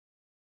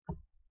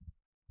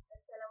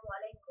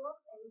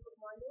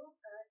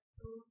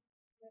to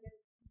Madam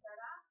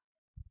Sarah.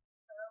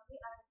 We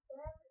are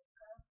sent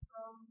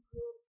from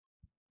group.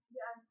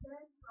 We are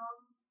sent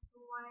from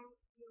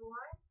 2101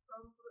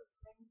 from group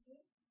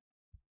 20.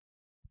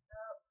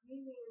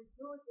 We will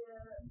do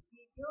the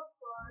video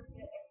for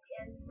the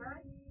SPL9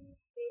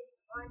 based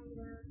on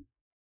the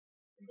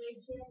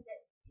question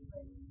that's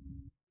given.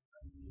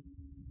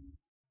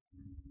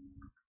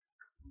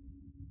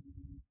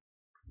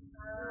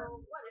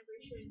 So what are the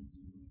questions?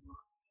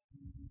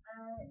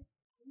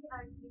 We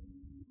are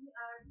given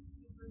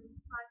 5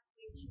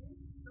 questions.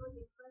 So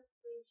the first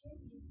question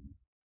is,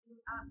 in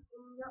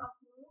your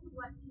opinion,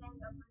 what can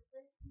a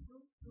person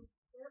do to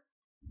develop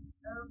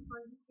a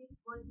positive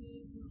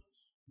body image?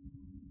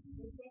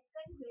 The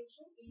second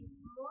question is,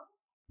 most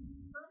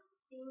people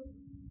think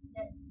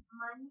that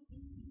money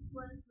is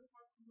equal to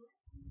happiness.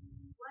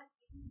 What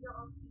is your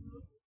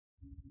opinion?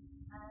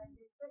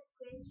 The third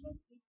question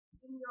is,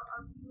 in your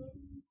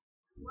opinion,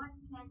 what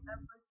can a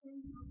person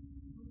do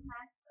to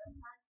have a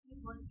healthy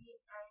body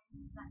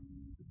and life?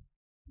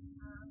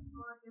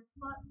 For the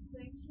fourth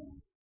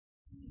question,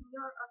 in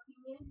your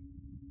opinion,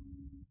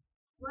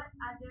 what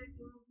other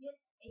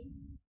immediate aid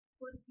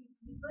could be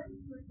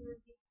given to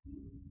the victim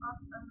of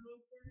a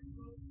major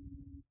natural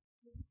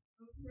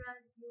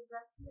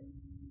disaster?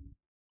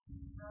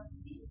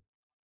 Fifth,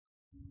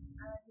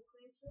 the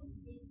question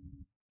is,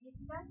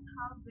 discuss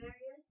how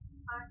various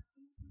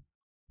parties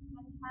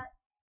can help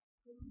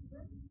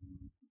children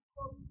to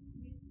cope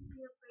with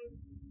peer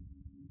pressure.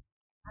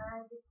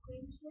 The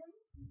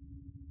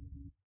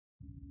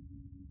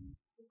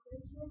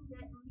question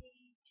that we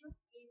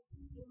choose is,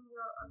 in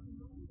your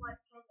opinion, what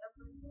can a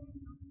person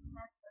do to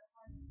have a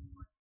healthy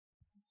body?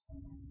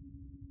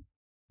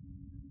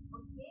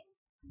 Okay,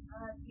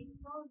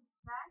 before we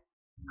start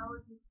our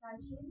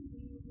discussion, we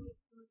need to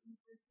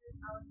introduce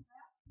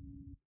ourselves.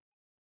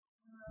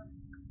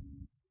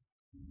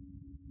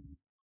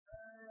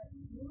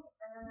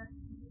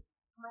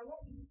 My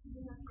name is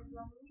Dina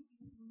Shazali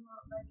bin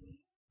Muhammad Badri.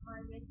 My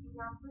rating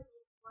number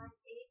is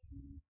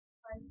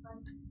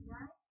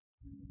 185569.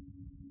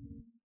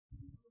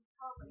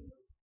 How about you?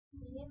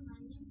 Okay,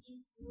 my name is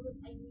Nurul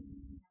Aini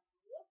binti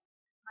Nabil.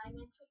 My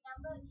metric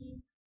number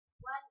is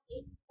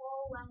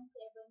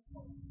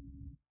 184174.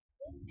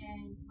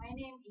 And my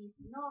name is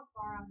Nur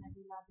Farah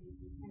Nabila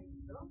binti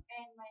Kariso,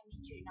 and my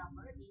metric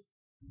number is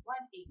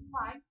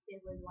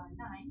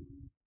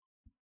 185719.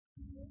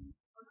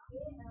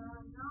 Okay,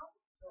 now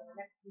So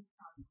let's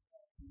discuss.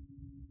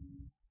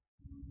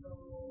 So,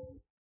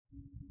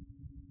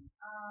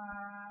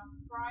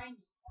 Brian,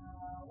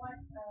 what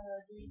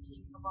do you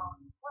think about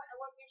what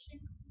question?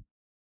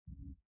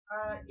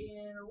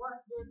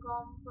 What's the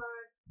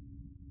comfort?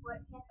 what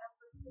can a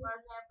person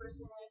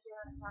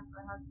Have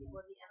a healthy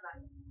body and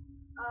life?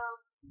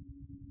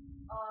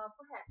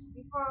 Perhaps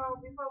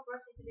before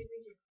proceed to the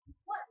question,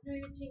 what do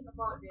you think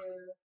about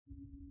the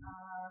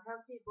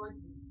healthy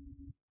body?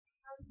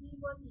 Healthy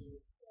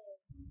body. Okay.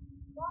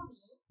 For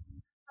me,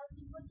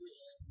 healthy body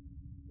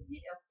is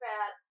it a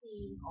fat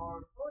thing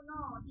or oh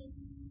no, it's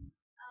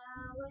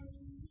when we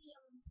see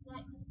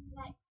like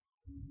like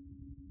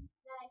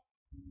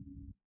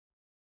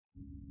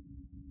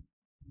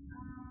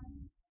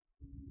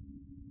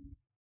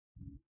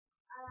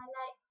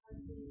like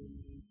healthy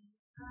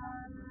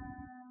yeah.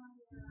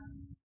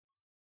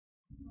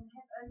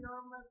 have a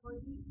normal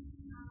body?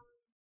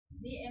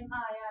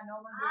 BMI, yeah,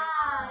 normal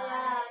BMI.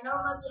 Yeah,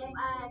 normal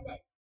BMI.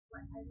 That's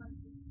what I want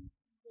to say.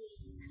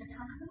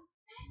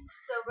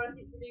 So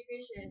proceed to the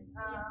question.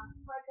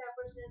 What can a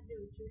person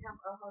do to have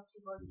a healthy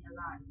body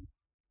alive?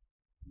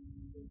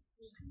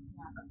 Okay.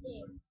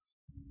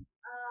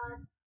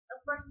 A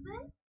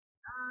person do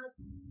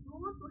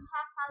to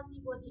have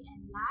healthy body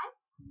and life.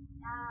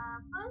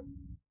 First,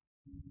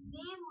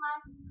 they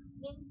must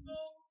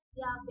maintain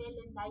their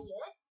balanced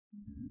diet.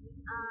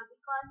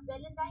 Because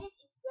balanced diet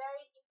is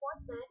very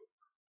important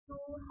to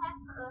have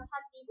a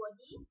healthy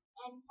body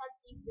and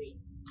healthy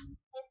brain.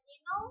 As we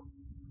know,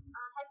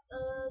 as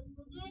a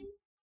student,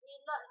 we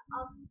lot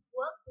of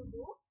work to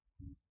do,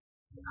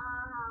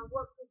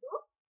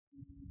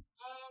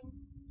 and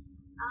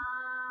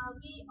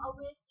we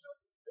always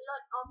use a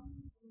lot of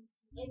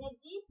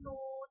energy to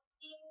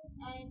think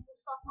and to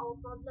solve our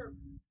problem.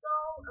 So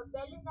a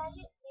balanced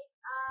diet makes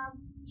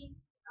give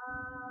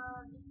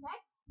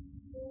effect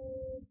to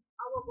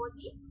our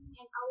body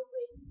and our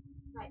brain.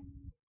 Right.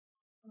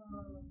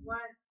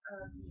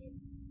 Okay.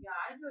 Yeah,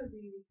 I do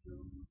agree with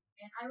you.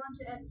 And I want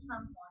to add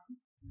some point.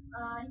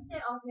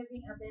 Instead of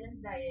having a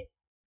balanced diet,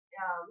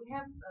 we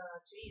have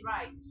to eat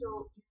right.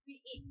 So if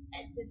we eat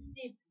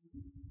excessively,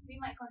 we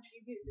might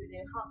contribute to the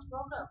health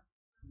problem.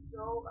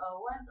 So uh,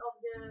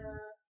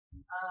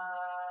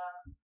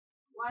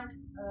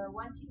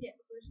 one thing that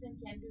a person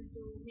can do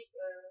to make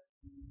a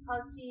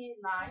healthy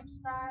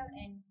lifestyle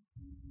and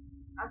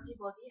healthy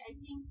body, I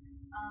think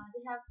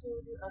they have to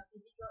do a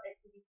physical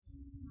activity.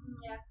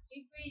 Yeah,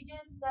 if we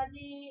just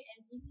study and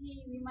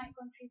eating, we might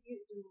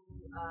contribute to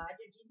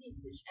other diseases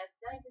such as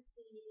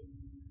diabetes,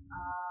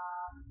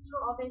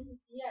 through obesity,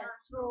 yes,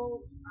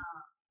 through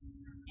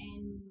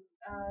and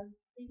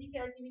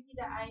physical activity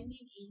that I mean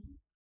is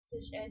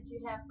such as you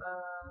have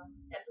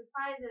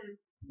exercise,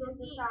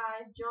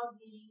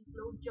 jogging,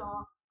 slow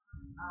jog,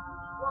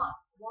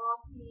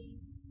 walking,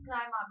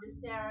 climb up the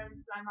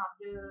stairs, climb up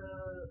the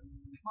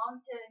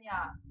mountain,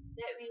 yeah,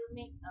 that will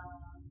make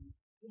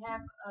you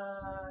have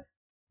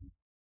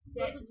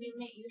that will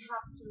make you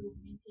have to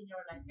maintain your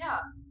life, yeah.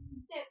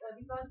 Instead,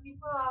 because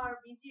people are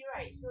busy,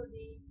 right? So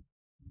they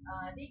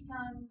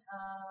can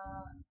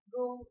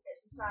go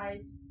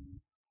exercise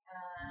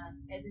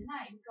at the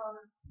night,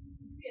 because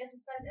if you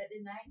exercise at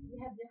the night, you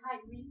have the high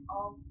risk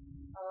of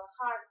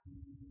heart.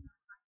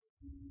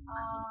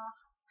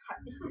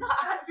 It's not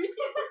heartbeat.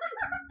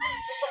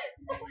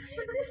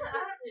 It's not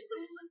heartbeat.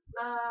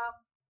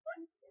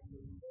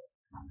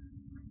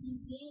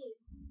 Disease.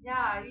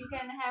 Yeah, you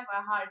can have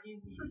a heart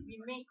disease. We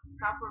may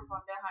suffer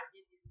from the heart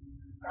disease.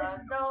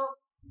 So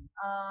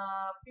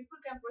people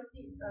can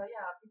proceed.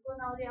 Yeah, people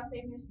now they are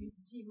famous with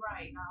gym,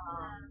 right?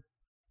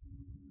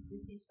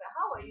 This is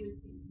how are you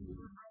thinking?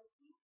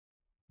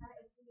 I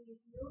agree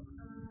with you.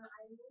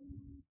 I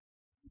mean,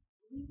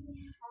 we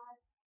have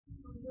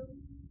to use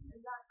a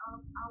lot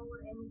of our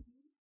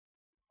energy,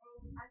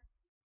 and as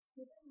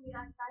students, we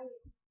are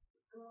tired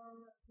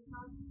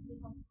because we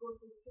have to go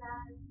to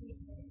class, make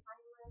the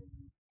assignment.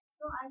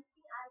 So I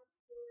think as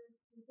a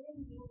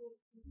student, we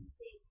need to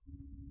take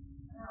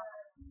a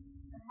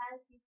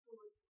healthy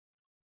food,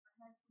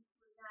 like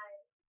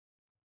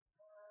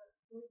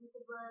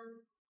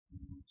vegetables,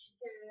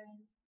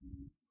 Chicken,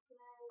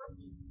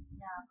 protein.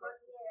 yeah,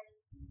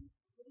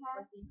 Yes,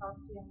 protein,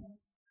 calcium.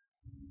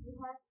 we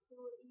have to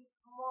eat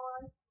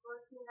more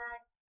protein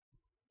like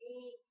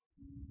egg,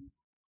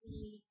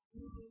 meat,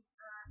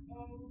 and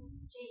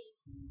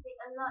Cheese. take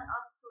a lot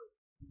of fruit.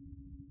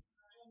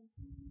 And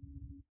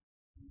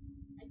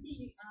I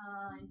think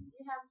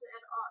you have to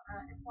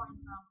add point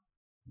some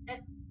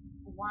at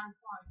one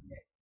point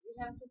that you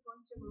have to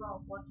consume a lot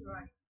of water,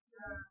 right?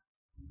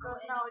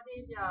 Because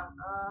nowadays, yeah,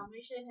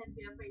 Malaysia has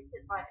been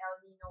affected by El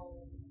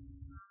Nino.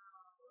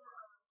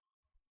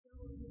 so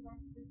we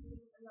have to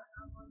drink a lot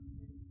of water.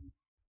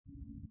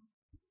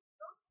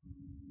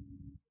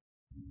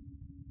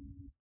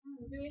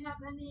 Do you have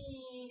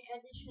any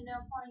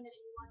additional point that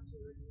you want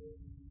to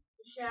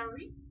share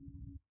with?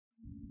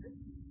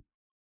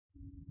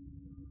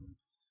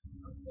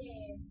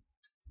 Okay.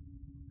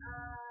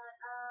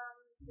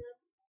 This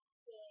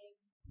okay.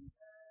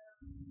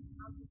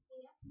 How to say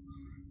ya?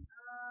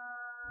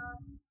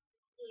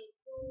 Okay.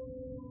 To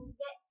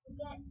get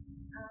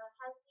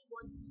healthy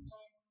body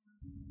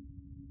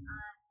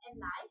and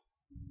life.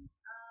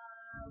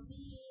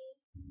 We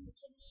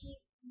actually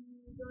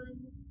don't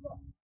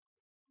smoke.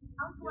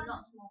 Do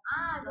not smoke.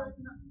 Don't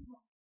not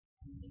smoke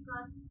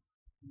because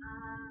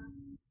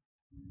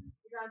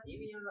Because it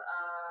will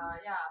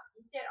yeah,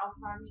 instead of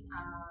harming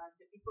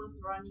the people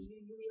surrounding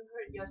you, you will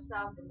hurt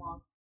yourself the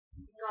most,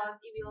 because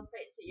it will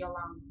affect your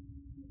lungs.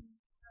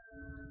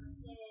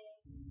 they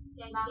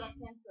can Lung get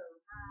cancer.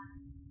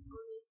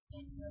 always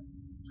get the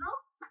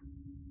stroke.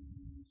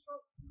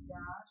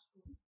 Yeah,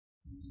 sure.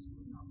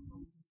 Not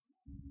from this.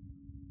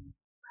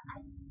 But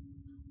I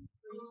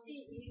So you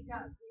see, you will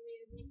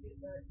lead to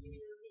the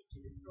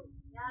stroke.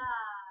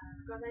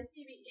 yeah. Because I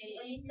see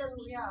if you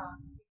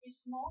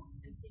smoke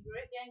a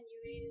cigarette, then you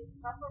will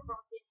suffer from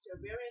cancer,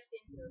 various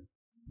cancer,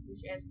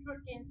 such as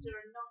throat cancer,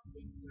 nose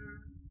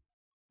cancer,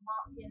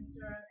 mouth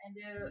cancer, and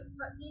the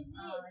Heart disease.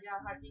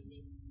 heart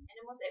disease. And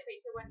the most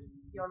affected one is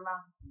your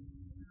lungs.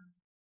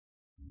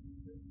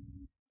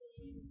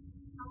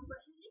 How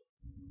about English?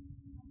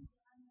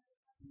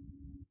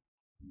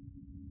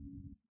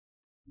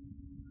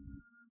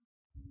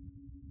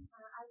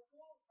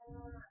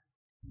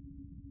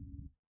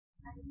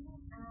 I think we have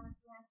a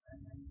vitamin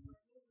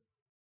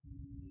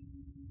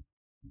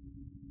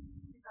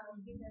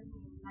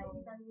like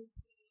vitamin C.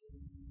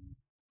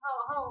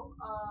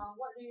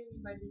 What do you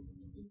mean by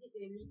vitamin? Is it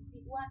the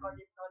liquid one or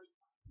the solid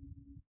one?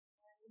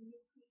 We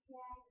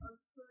can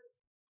also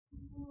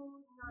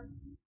who not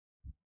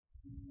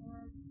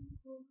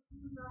who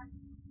not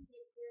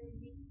take the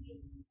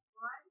liquid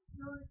one,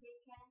 so they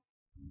can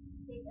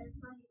take a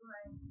solid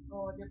one.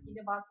 Or the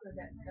peanut butter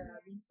that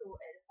we sold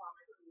at the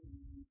pharmacy.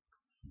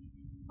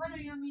 What do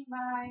you mean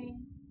by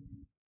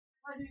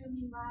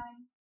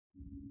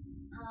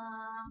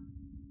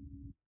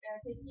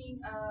taking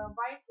a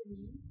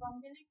vitamin from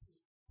the liquid?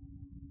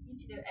 Is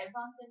it the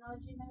advanced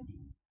technology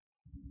nowadays?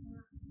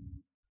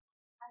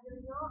 I don't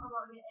know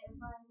about the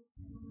advanced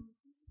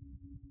technology.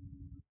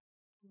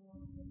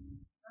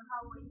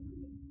 How about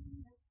you?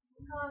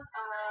 Because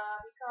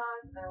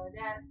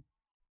that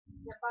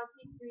the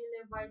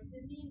particular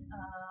vitamin,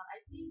 I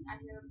think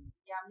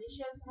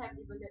Malaysia also have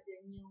developed the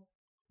new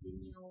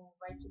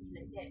vitamin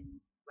like that.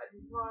 But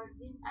before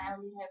this, I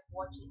only have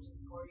watched it in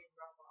Korean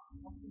drama,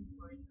 mostly in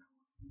Korean drama.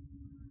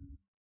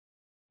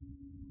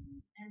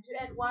 And to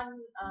add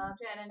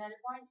another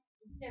point,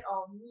 instead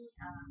of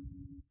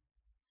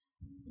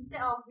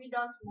we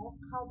don't smoke,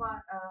 how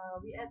about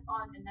we add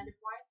on another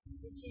point?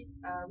 which is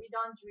we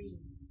don't drink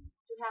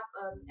to have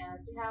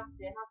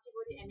the healthy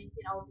body and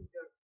maintain our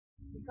figure.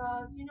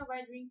 Because you know,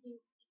 by drinking,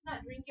 it's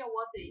not drinking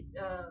water, it's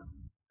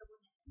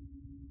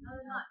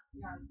Not.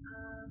 yeah,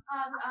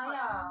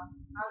 Alcohol.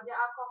 the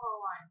alcohol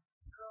one.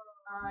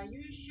 Oh.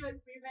 You should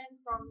prevent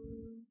from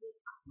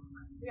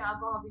drink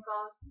alcohol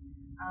because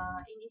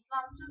in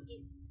Islam too,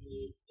 it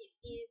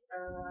is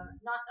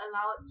not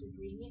allowed to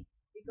drink it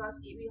because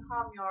it will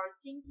harm your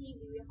thinking,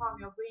 it will harm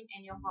your brain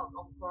and your health,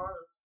 of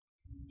course.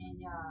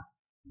 And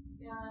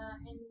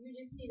and you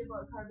just said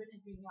about carbonate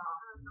drink,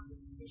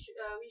 we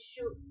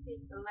should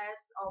take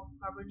less of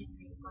carbonate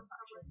drink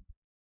consumption.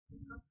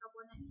 Because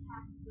carbonate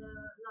has the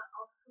lot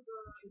of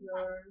sugar.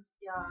 Sugars,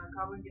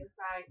 carbon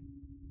dioxide,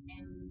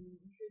 and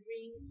if you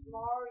drink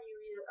more, you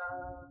will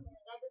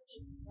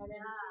Diabetes.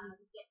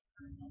 diabetes. Get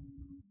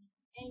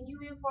And you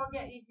will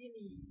forget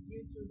easily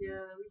due to the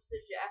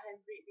research that I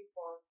have read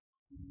before.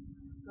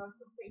 Because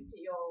it affects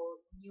your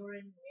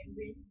neuron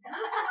membrane.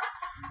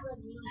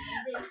 membrane.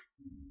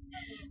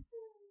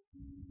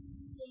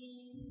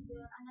 Okay, the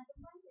another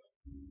point is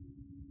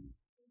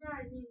Is there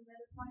any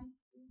another point?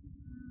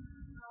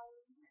 No,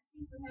 I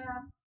think we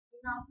have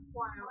enough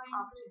point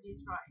up to this,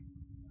 right?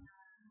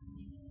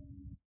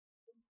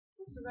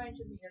 Who's going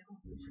to make a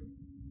conclusion?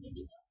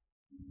 maybe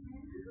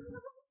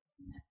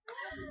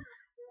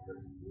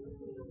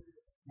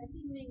I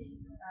think we need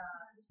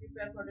to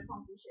prepare for the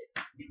conclusion.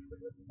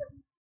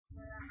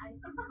 I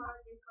think for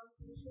the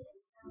conclusion,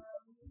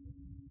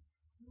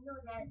 you know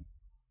that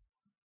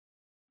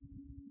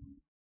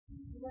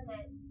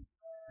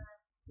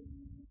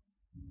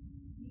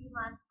we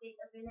must take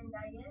a balanced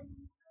diet.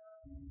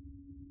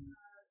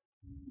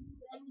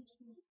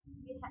 Activity.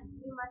 We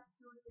must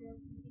do the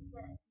physical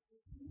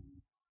activity.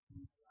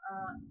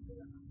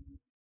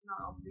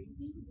 Not of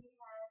drinking. We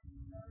have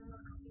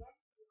yes,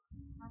 we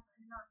have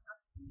a lot of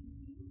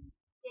drinking.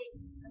 Take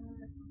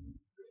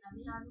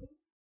vitamin.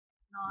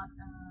 Not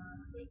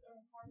Take a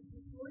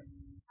healthy food.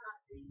 not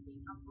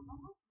drinking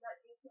alcohol. Not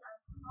drinking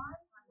alcohol.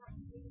 Not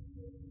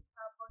drinking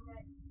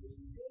carbonate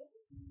drink.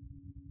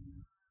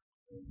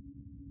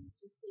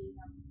 To stay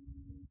healthy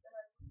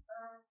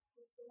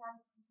To stay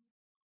healthy.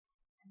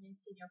 and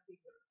maintain your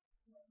figure.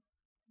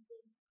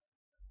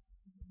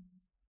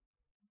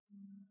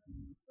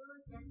 So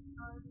that's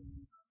all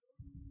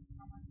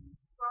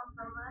from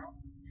Thomas.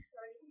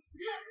 Sorry.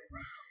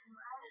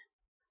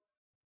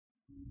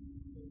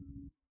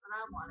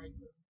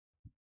 Assalamualaikum.